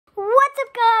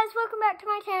back to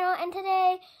my channel, and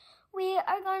today we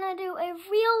are gonna do a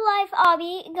real life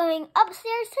obby going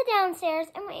upstairs to downstairs,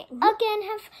 and we again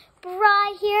have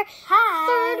Bri here. Hi.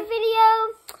 Third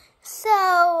video. So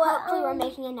hopefully we're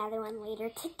making another one later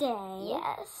today.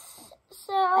 Yes.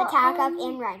 So attack up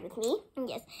and ride with me.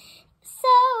 Yes.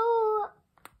 So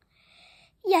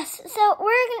yes. So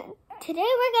today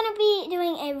we're gonna be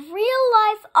doing a real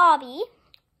life obby.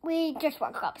 We just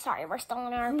woke up. Sorry, we're still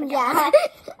in our pajamas.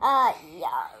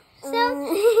 Yeah. So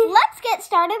let's get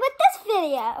started with this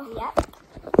video. Yep.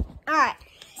 All right.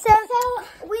 So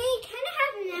we kind of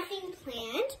have nothing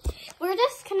planned. We're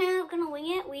just kind of gonna wing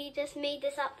it. We just made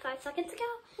this up 5 seconds ago.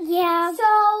 Yeah.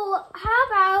 So how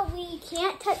about we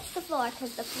can't touch the floor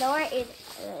because the floor is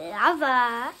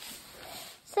lava.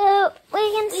 So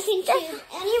we can choose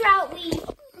any route we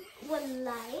would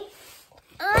like.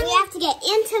 We have to get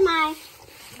into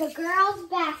the girls'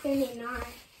 bathroom in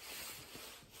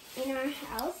our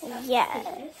house.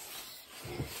 Yes.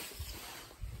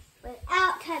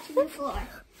 Without touching the floor.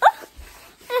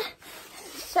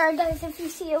 Sorry guys if you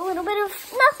see a little bit of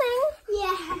nothing.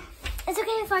 Yeah. It's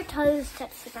okay if our toes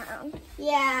touch the ground.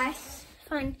 Yeah. It's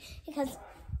fine because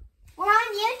we're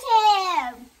on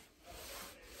YouTube.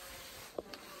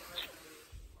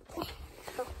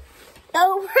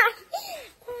 Oh.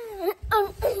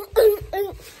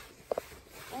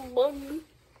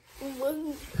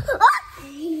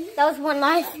 That was 1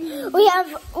 life. We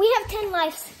have 10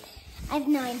 lives. I have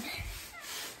 9.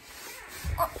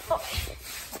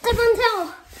 Step on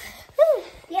toe.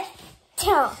 Yes.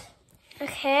 Toe.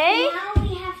 Okay. Now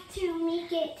we have to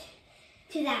make it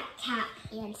to that tap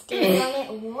and stand on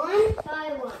it one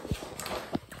by one.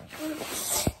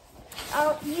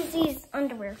 I'll use these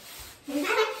underwear.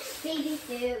 Baby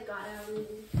suit, got 'em.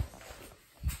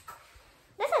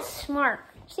 This is smart.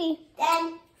 See?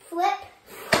 Then flip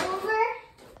over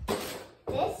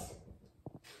this.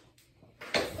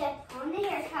 Step on the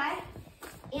hair tie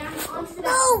and onto the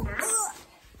bathroom mat.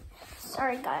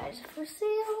 Sorry guys, if we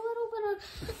see a little bit of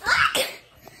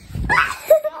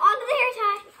Onto the hair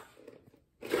tie.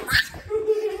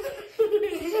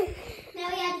 Now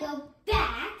we have to go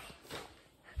back.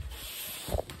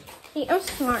 See, I'm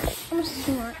smart. I'm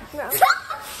smart. No.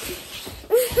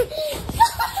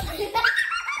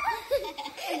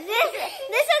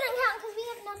 This doesn't count because we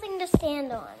have nothing to stand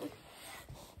on.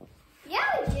 Yeah,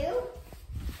 we do.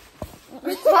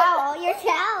 Your towel. Your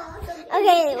towel.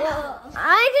 Okay, well,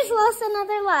 I just lost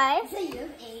another life. So you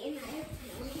have 8 and I have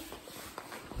 3.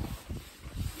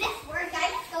 This works. I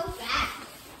just go fast.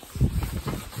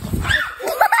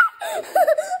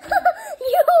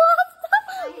 You lost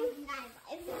I have 9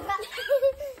 lives.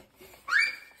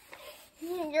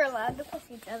 You're allowed to push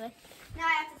each other. Now I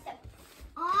have to step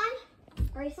on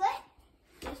bracelet,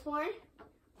 firstborn,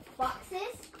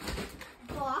 boxes,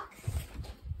 box,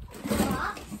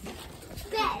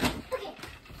 bed. Okay.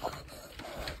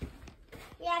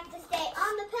 We have to stay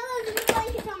on the pillows and the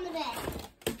blankets on the bed.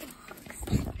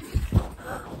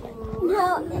 No,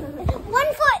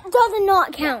 1 foot does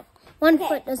not count. 1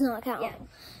 foot does not count. Yeah.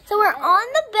 So we're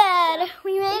on the bed.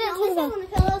 We made it to the on the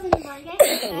pillows and the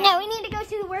blankets. Now we need to go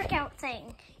to the workout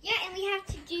thing. Yeah, and we have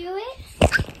to do it.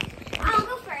 I'll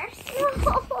go first.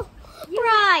 No.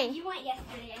 Right. You went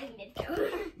yesterday. I didn't go.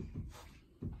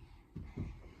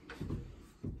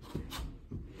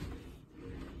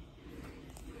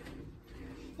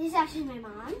 This is actually my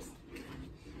mom's.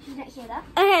 She's not here though.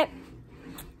 Okay.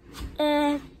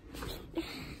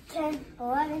 10,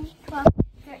 11, 12,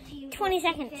 13, 20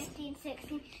 seconds. 15,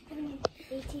 16, 17,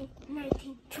 18,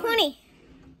 19, 20.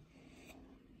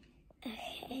 And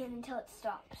then until it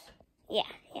stops. Yeah.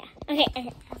 Okay.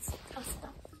 I'll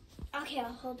stop. Okay,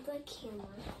 I'll hold the camera.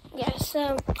 Yeah,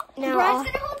 so now Bry's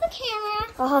gonna hold the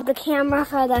camera. I'll hold the camera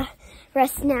for the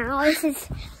rest now. This is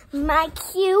my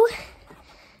cue.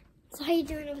 So how you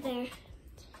doing over there?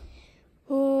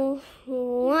 1,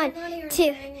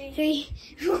 2, 3,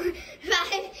 4, 5,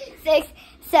 6,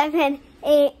 7,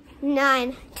 8,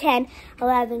 9, 10,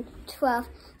 11, 12,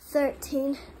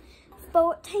 13,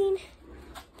 14,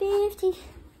 15,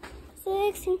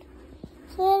 16,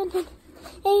 17,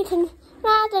 18,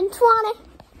 19, 20.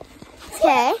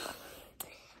 Okay.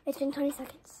 It's been 20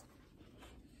 seconds.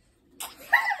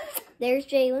 There's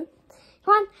Jalen.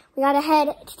 Come on. We gotta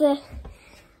head to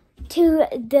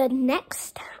the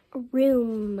next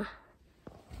room.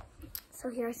 So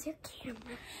here's your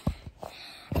camera.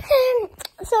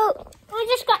 So I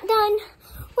just got done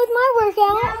with my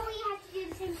workout. Now we have to do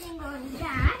the same thing on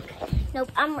back.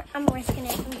 Nope, I'm risking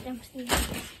it. I'm seeing it.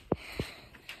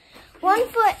 1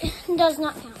 foot does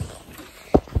not count.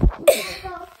 Let's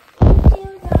go to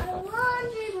the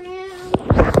laundry room.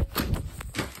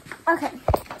 Okay.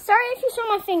 Sorry if you saw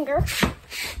my finger.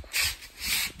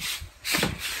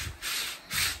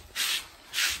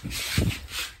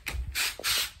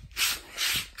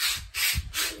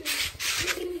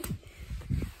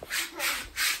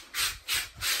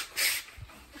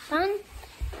 Fun?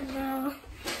 No.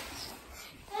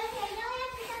 Okay, now we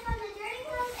have to step on the dirty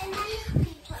clothes and then the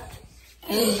clean clothes.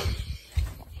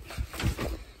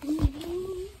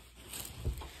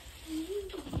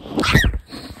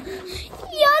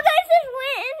 Y'all guys just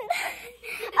win.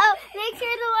 Oh, make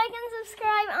sure to like and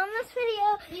subscribe on this video.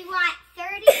 We want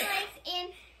 30 likes and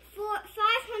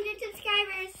 500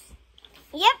 subscribers.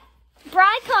 Yep.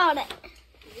 Bri called it.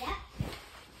 Yep.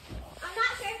 I'm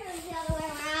not sure if it was the other way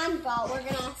around, but we're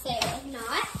gonna say it was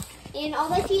not. And all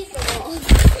the cheese rolls.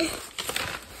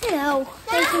 Hello.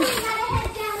 Now we gotta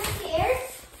head downstairs.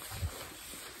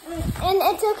 And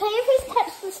it's okay if we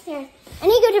touch the stairs. I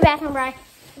need to go to the bathroom, Bri.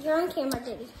 You're on camera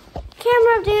duty.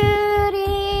 Camera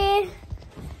duty.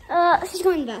 She's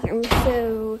going to the bathroom,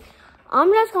 so I'm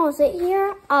just gonna sit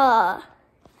here.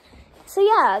 So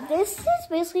yeah, this is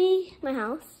basically my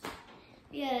house.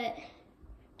 Yeah,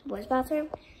 the boys' bathroom,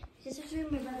 sister's room,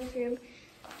 my brother's room,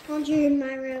 laundry room,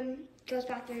 my room, girls'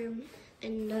 bathroom,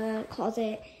 and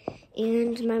closet,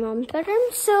 and my mom's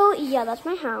bedroom. So yeah, that's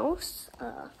my house.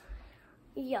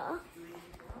 Yeah,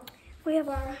 we have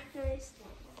our nice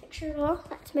picture wall.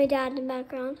 That's my dad in the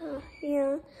background.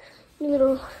 Yeah,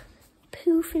 little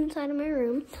poof inside of my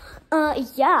room.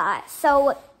 Yeah,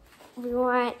 so we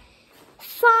want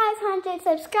 500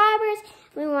 subscribers.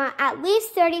 We want at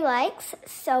least 30 likes.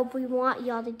 So we want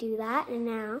y'all to do that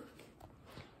now.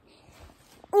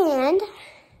 And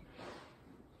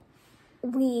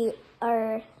we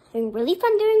are having really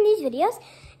fun doing these videos.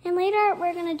 And later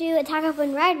we're gonna do a tag up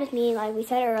and ride with me, like we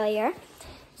said earlier.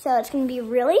 So it's gonna be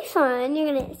really fun.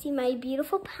 You're gonna see my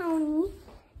beautiful pony,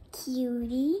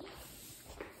 Cutie.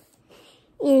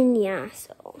 And yeah,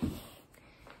 so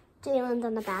Jalen's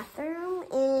in the bathroom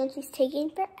and she's taking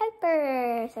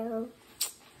forever. So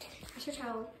that's just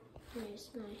how there's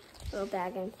my little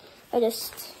bag, and I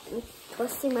just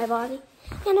twisting my body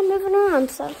and I'm moving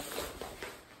around. So,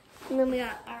 and then we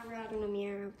got our rug and a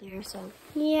mirror up there. So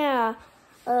yeah,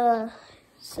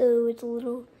 so it's a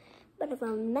little bit of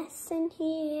a mess in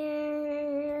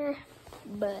here,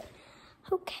 but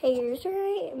who cares,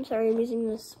 right? I'm sorry, I'm using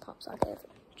this pop socket for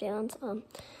Jalen's.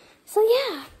 So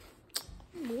yeah.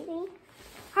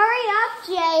 Hurry up,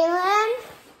 Jalen.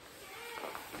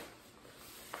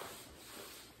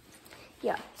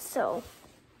 Yeah, so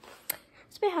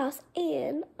it's my house,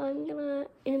 and I'm gonna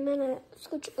in a minute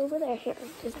switch over there. Here,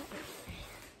 do that.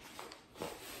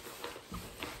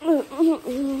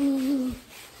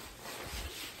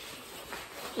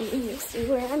 You see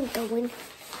where I'm going?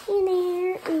 And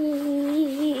there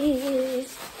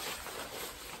is.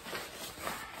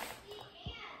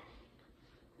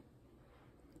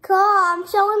 Cool, I'm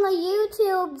showing the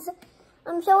YouTubes.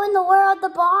 I'm showing the world the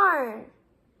barn.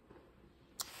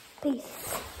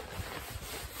 Peace.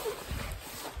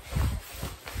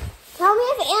 Tell me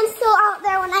if Anne's still out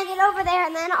there when I get over there,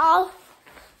 and then I'll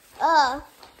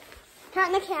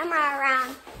turn the camera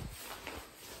around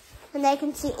and they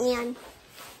can see Anne.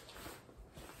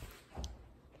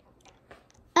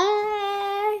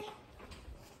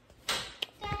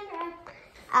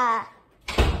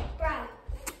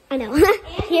 I know.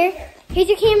 Here's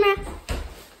your camera.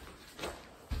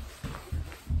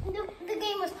 The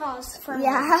game was paused for me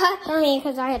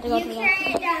because I had to go through that. You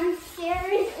carry it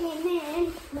downstairs and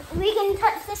then We can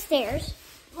touch the stairs.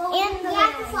 well, and we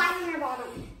have to slide on our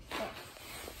bottom.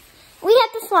 We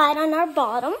have to slide on our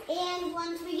bottom. And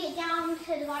once we get down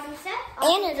to the bottom step,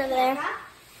 Anne is over there.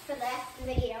 For the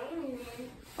video. And then,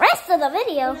 Rest of the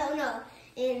video. no.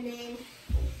 And then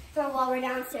for while we're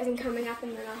downstairs and coming up,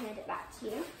 and then I'll hand it back to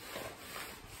you.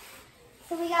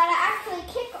 So we gotta actually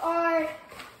kick our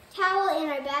towel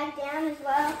and our bag down as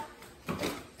well.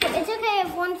 It's okay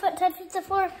if one foot touches the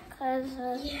floor, because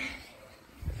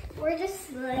we're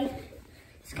just like,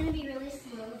 it's gonna be really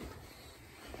slow.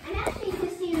 I'm actually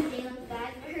twisting Jalen's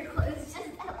bag, but her clothes just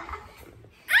fell out.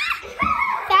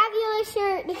 fabulous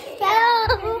shirt.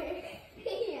 Fell.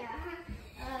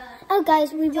 Oh,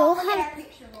 guys, we will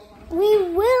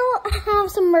have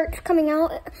some merch coming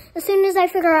out as soon as I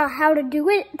figure out how to do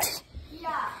it.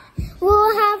 Yeah.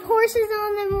 We'll have horses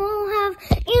on them. We'll have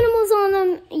animals on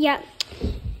them. Yeah.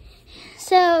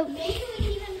 So. Maybe we can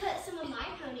even put some of my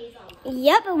ponies on them.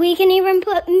 Yep, we can even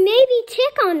put maybe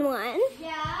Chick on one.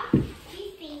 Yeah.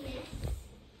 He's famous.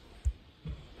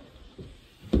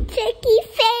 Chicky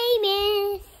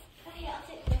famous. Okay, I'll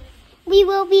take this. We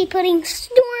will be putting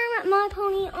Storm, my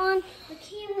pony, on The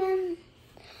camera.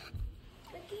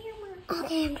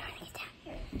 Okay, I'm trying to get down.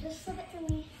 Here, just slip it to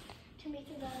me to make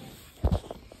it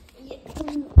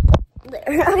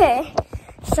Okay,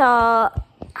 so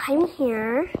I'm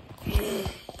here.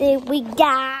 We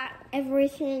got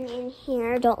everything in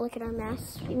here. Don't look at our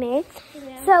mess we made.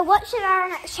 Yeah. So what should our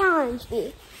next challenge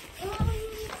be? I was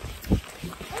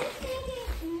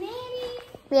thinking maybe.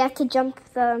 We have to jump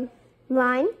the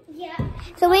line. Yeah.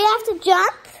 So we have to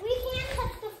jump. We can't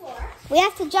touch the floor. We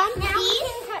have to jump Now we these.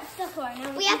 can touch the floor.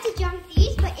 Now We have to jump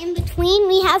these, but in between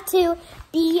we have to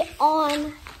be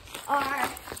on our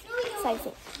side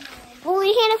thing. Well,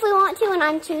 we can if we want to, and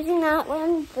I'm choosing that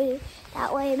one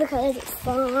that way because it's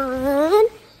fun.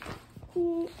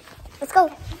 Let's go.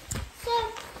 So,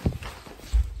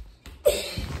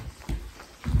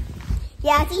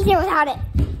 Yeah, it's easier without it.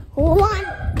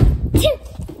 1, 2.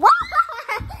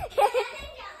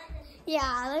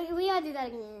 Yeah, we gotta do that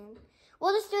again.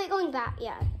 We'll just do it going back.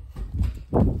 Yeah.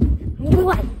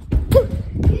 1, 2.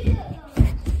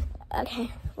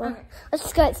 Okay. Well, let's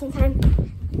just go at the same time.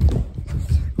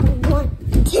 1,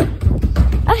 2.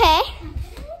 Okay.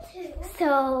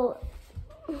 So,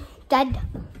 Dad,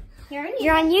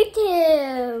 you're on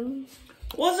YouTube.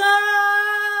 What's up?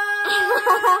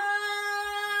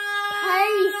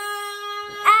 Peace.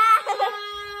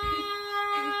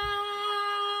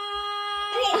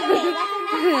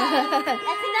 okay,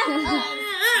 that's enough.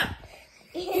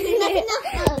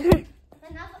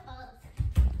 That's enough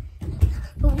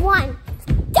of. 1,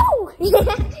 2.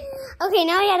 Okay,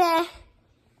 now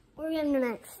we're gonna do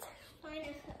next. Mine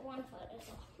is 1 foot as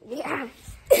well. Yeah.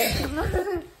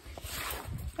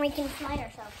 We can slide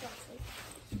ourselves, actually.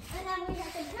 And then we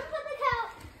have to jump on the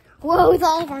couch. Whoa, with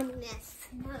all of our mess.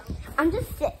 No. I'm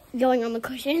just going on the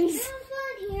cushions. Have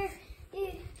fun here.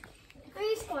 Do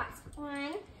 3 squats.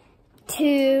 1,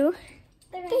 2.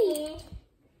 3.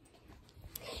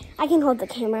 I can hold the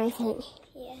camera, I think.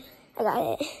 Yeah. I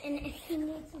got it. And if he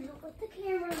needs some help with the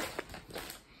camera,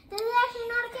 this is actually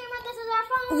not a camera, this is our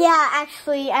phone. Yeah,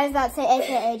 actually, I was about to say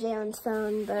AKA Jalen's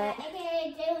phone, but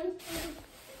AKA Jalen's phone.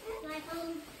 My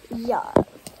phone. yeah.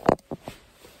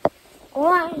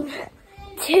 1,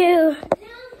 2, 3.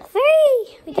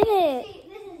 We did it.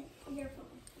 This is your phone.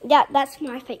 Yeah, that's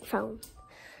my fake phone.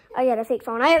 I got a fake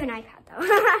phone. I have an iPad though.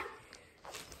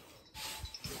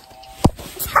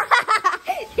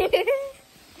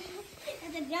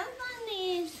 And to jump on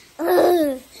these.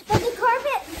 Ugh. But the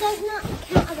carpet does not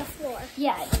count as a floor.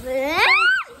 Yeah. On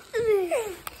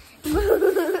the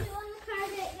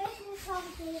carpet, this is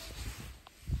complicated.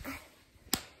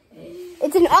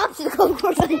 It's an obstacle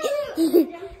course. Jump back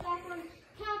on the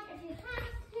couch if you have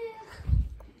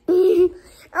to.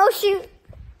 Oh shoot.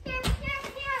 Here.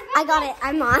 I got it.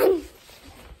 I'm on.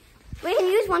 We can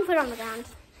use 1 foot on the ground.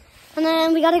 And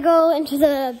then we gotta go into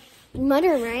the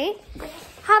mudroom, right?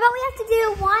 How about we have to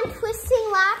do 1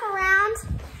 twisting lap around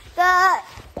the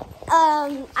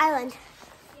island?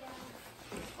 Yeah.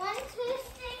 1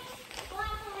 twisting, 1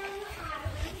 around the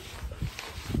island.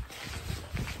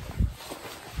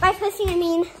 By twisting, I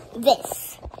mean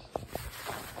this.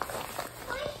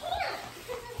 I can't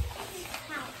because it's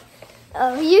couch.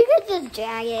 Oh, you could just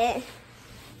drag it.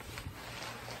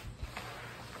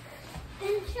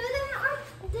 And show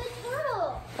them the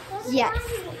turtle. Those are Yes.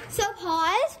 tiny. So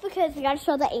pause because we gotta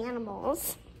show the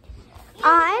animals.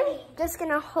 I'm just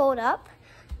gonna hold up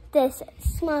this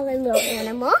smaller little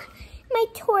animal. My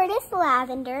tortoise,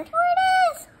 Lavender.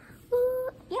 Tortoise!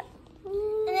 Yep.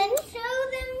 And then show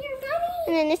them your bunny.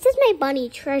 And then this is my bunny,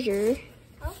 Treasure.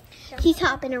 Oh, He's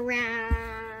hopping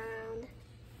around.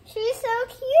 she's so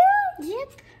cute.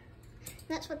 Yep.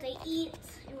 That's what they eat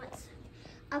and what's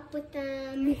up with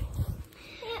them.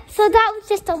 So that was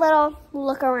just a little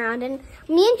look around. And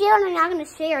me and Jalen are now going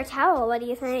to share a towel. What do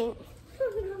you think?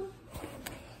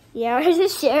 Yeah, we're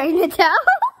just sharing the towel.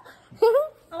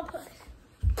 I'll push.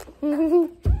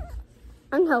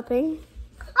 I'm helping.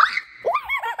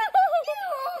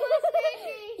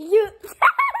 You. Stop,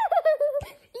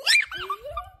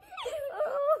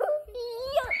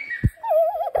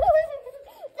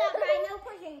 Ryan, no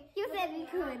pushing. You said we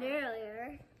could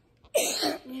earlier.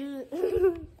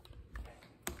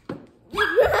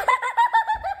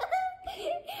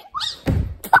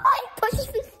 Pushes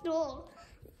the stool.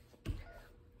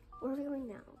 Where are we going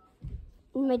now?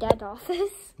 In my dad's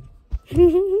office.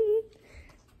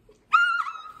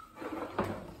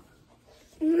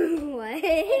 What?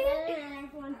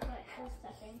 One foot is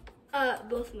touching.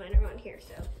 Both of mine are on here,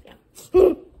 so yeah.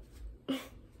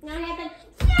 Now I have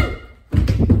to.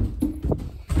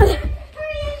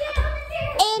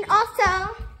 And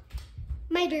also,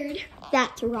 my bird.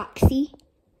 That's Roxy,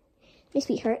 my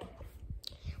sweetheart.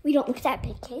 We don't look at that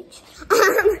big cage.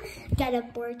 got a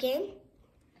board game.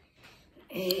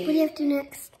 What do you have to do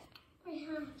next? I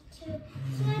have to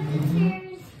slide the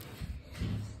stairs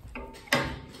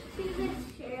to this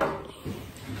chair.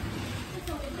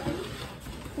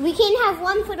 We can have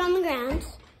 1 foot on the ground.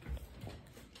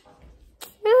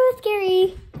 Oh,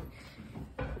 scary.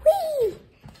 Whee!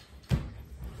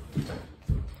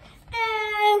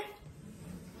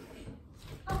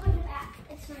 I'll put it back.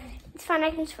 It's fine. It's fine,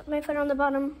 I can just put my foot on the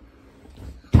bottom.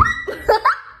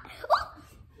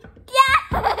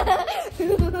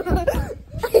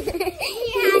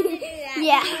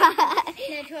 Yeah.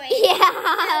 No choice.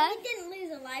 Yeah. We didn't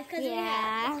lose a life because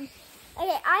Yeah.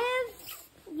 Okay,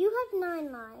 you have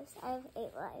 9 lives. I have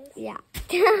 8 lives. Yeah.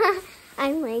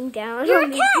 I'm laying down. You're a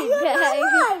on cat. the You have 9 bed.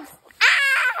 lives.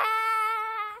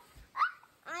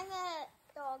 I'm a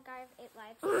dog. I have 8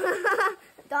 lives.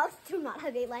 Dogs do not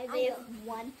have 8 lives. They have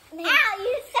 1. Ow, you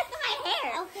just stepped on my hair.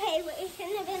 Okay, but you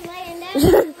shouldn't have been laying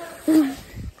down.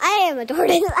 I am a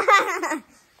tortoise.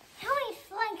 How many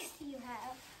flanks do you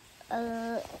have?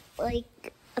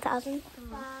 Like 1,000?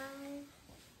 5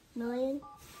 million?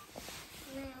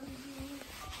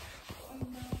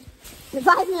 and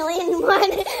 5 million and 1.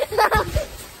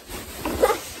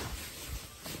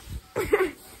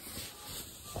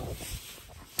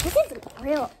 This is a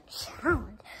real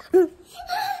challenge.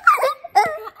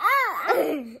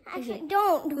 Actually,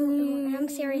 don't. I'm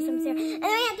serious. And then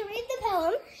I have to read the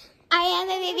poem. I am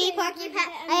a baby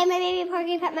porcupine. I am a baby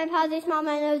porcupine. My paws are small.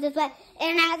 My nose is wet.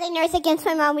 And as a nurse against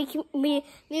my mom, we move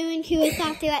into a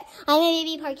soft duet. I'm a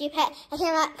baby porcupine. I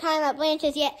cannot climb up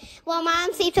branches yet. While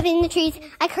mom sleeps up in the trees,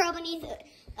 I curl beneath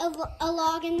a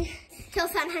log until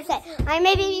sun has set. I'm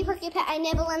a baby porcupine. I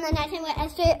nibble in the night and wet.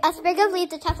 A sprig of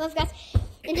leaves, a tuft of grass,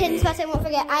 and hidden spots I won't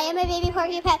forget. I am a baby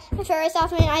porcupine. My fur is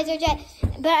soft and my eyes are jet.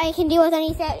 But I can deal with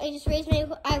any threat.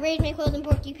 I raise my quills and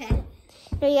porcupine.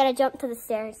 No, you gotta jump to the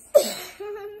stairs.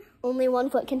 Only 1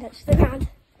 foot can touch the ground.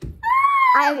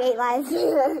 I have 8 lives.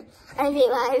 I have 8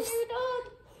 lives. Your dog.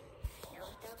 No,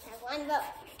 dogs have 1 vote.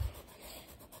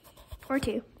 Or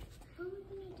 2. How am I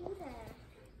going to do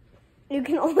that? You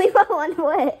can only put 1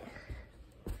 foot.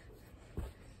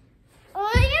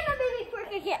 Oh, I am a baby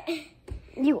porcupine.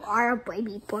 You are a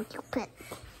baby porcupine.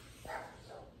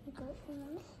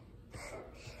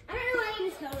 I don't know why I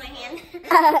just held my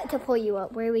hand. To pull you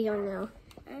up. Where are we going now?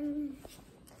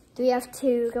 Do we have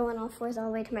to go on all 4s all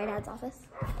the way to my dad's office?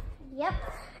 Yep.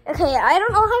 Okay, I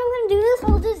don't know how I'm going to do this.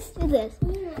 I'll just do this.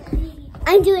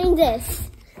 I'm doing this.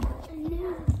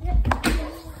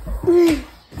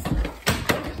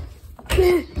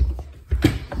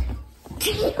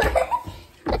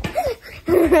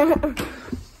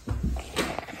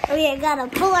 We gotta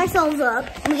pull ourselves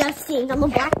up. We gotta stand on the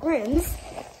back rooms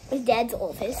with Dad's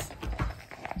office.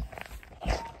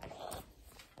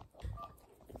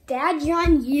 Dad, you're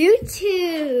on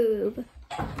YouTube.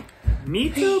 Me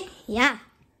too? Yeah.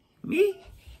 Me?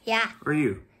 Yeah. Or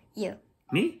you? You.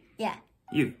 Me? Yeah.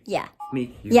 You? Yeah.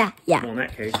 Me? You? Yeah. Yeah. Well, in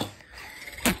that case.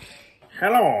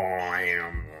 Hello, I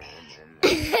am.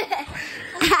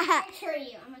 Picture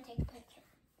you. I'm going to take a picture.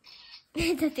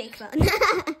 It's a fake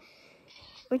phone.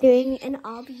 We're doing an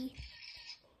Oby.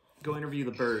 Go interview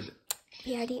the bird.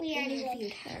 We already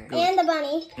interviewed her. And the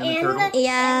bunny. And the turtle?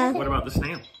 Yeah. What about the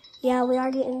snail? Yeah, we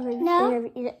already interviewed.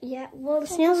 No? Yeah. Well, the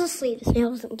snail's asleep. The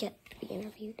snail doesn't get to be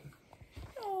interviewed.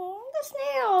 Oh, the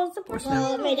snails. The poor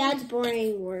Well, my dad's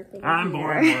boring work. I'm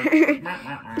boring.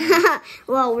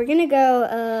 Well, we're gonna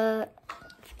go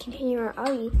continue our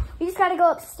Oby. We just gotta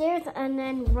go upstairs and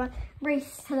then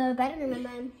race to the bedroom and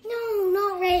then. No,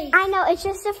 not race. I know, it's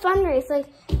just a fun race. Like,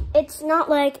 it's not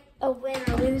like a win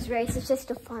or lose race. It's just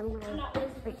a fun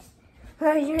race.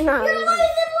 Oh, you're not. You're losing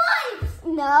lives.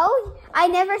 No, I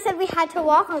never said we had to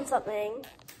walk on something.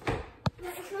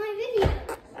 That's my video.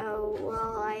 Oh,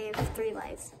 well, I have 3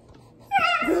 lives.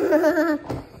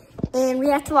 And we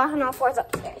have to walk on all 4s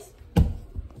upstairs.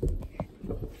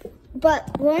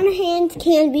 But one hand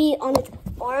can be on its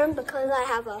arm because I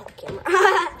have a camera.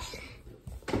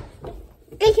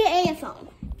 AKA a phone.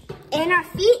 And our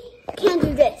feet can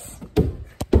do this.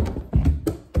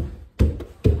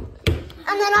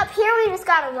 And then up here we just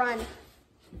gotta run.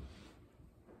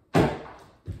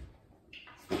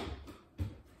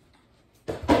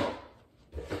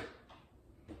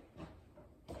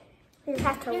 We just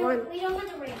have to run. We don't have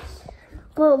to race.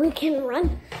 Well, we can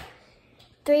run.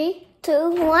 3, 2,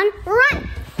 1, run!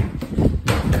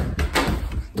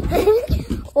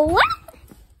 What?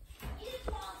 You just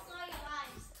lost all your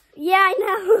lives. Yeah, I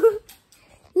know.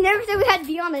 You never said we had to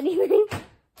be on anything.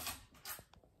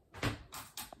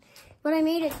 But I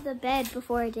made it to the bed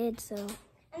before I did, so.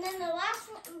 And then the last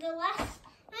one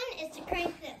is to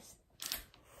crank this.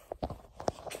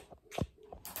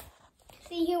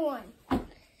 see who won.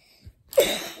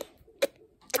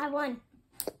 I won.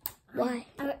 Why?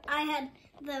 I had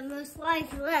the most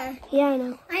lives left. Yeah, I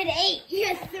know. I had 8. You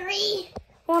had 3.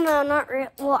 Well, no, not real.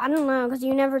 Well, I don't know, because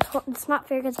you never told, it's not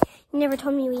fair, because you never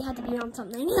told me we had to be on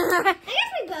something. I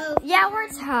guess we both. Yeah, we're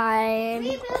tied.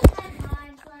 We both had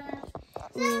lives left.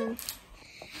 So,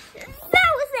 that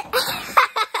was it.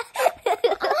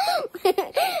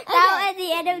 That was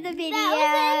the end of the video. That was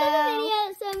the end of the video,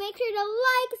 so make sure to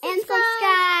like, And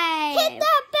subscribe.